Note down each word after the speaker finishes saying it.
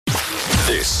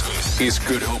This is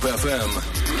Good Hope FM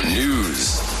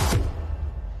News.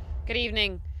 Good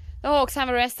evening. The Hawks have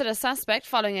arrested a suspect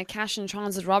following a cash and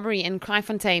transit robbery in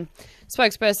Kraaifontein.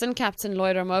 Spokesperson Captain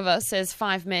Lloyd Ramova says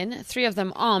 5 men, 3 of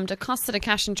them armed, accosted a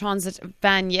cash and transit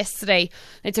van yesterday.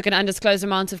 They took an undisclosed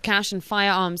amount of cash and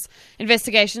firearms.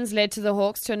 Investigations led to the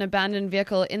Hawks to an abandoned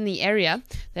vehicle in the area.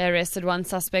 They arrested 1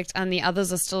 suspect and the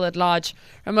others are still at large.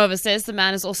 Ramova says the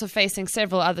man is also facing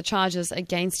several other charges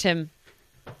against him.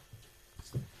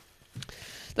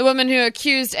 The woman who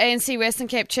accused ANC Western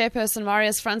Cape chairperson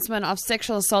Marius Fransman of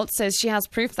sexual assault says she has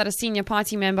proof that a senior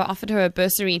party member offered her a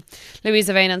bursary.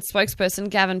 Louisa Wynand's spokesperson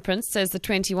Gavin Prince says the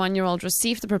 21-year-old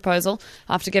received the proposal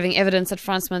after giving evidence at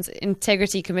Fransman's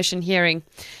Integrity Commission hearing.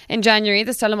 In January,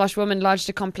 the Stellenbosch woman lodged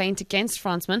a complaint against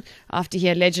Fransman after he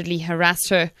allegedly harassed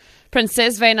her. Prince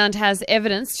says Wynand has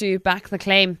evidence to back the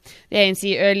claim. The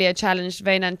ANC earlier challenged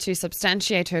Wynand to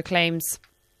substantiate her claims.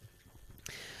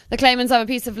 The claimants of a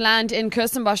piece of land in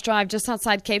Kirstenbosch Drive just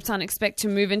outside Cape Town expect to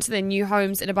move into their new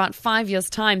homes in about 5 years'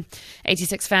 time.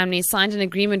 86 families signed an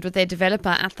agreement with their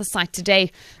developer at the site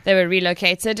today. They were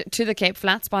relocated to the Cape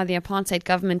Flats by the apartheid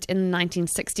government in the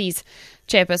 1960s.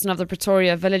 Chairperson of the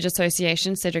Pretoria Village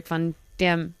Association, Cedric van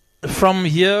Diem. From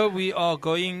here, we are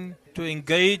going to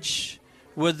engage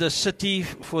with the city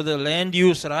for the land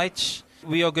use rights.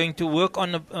 We are going to work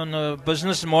on a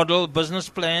business model, business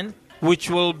plan,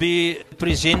 which will be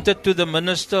presented to the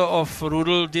Minister of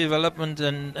Rural Development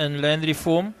and Land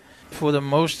Reform. For the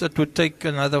most, it would take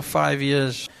another 5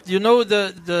 years. You know,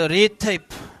 the red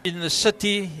tape in the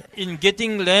city in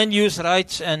getting land use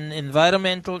rights and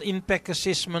environmental impact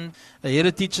assessment,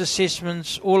 heritage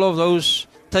assessments, all of those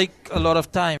take a lot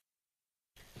of time.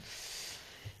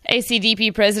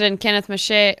 ACDP President Kenneth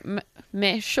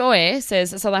Meshoe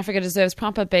says South Africa deserves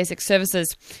proper basic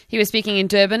services. He was speaking in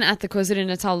Durban at the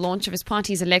KwaZulu-Natal launch of his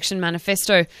party's election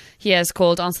manifesto. He has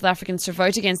called on South Africans to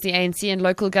vote against the ANC in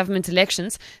local government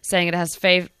elections, saying it has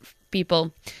favoured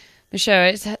people.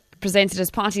 Meshoe presented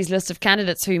his party's list of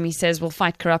candidates whom he says will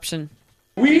fight corruption.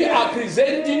 We are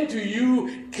presenting to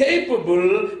you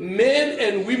capable men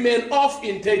and women of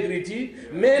integrity,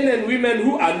 men and women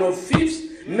who are not thieves,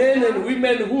 men and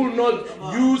women who will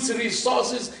not use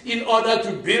resources in order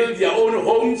to build their own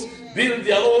homes, build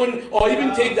their own, or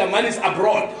even take their monies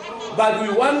abroad. But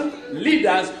we want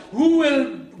leaders who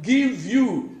will give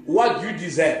you what you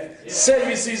deserve,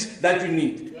 services that you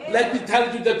need. Let me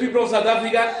tell to the people of South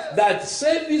Africa that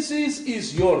services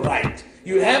is your right.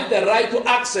 You have the right to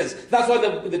access. That's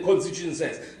what the Constitution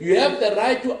says. You have the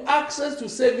right to access to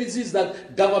services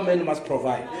that government must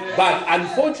provide. But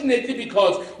unfortunately,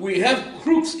 because we have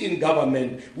crooks in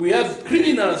government, we have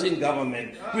criminals in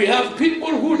government, we have people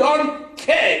who don't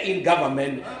care in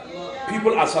government,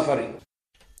 people are suffering.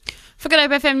 For Good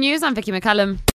Hope FM News, I'm Vicky McCallum.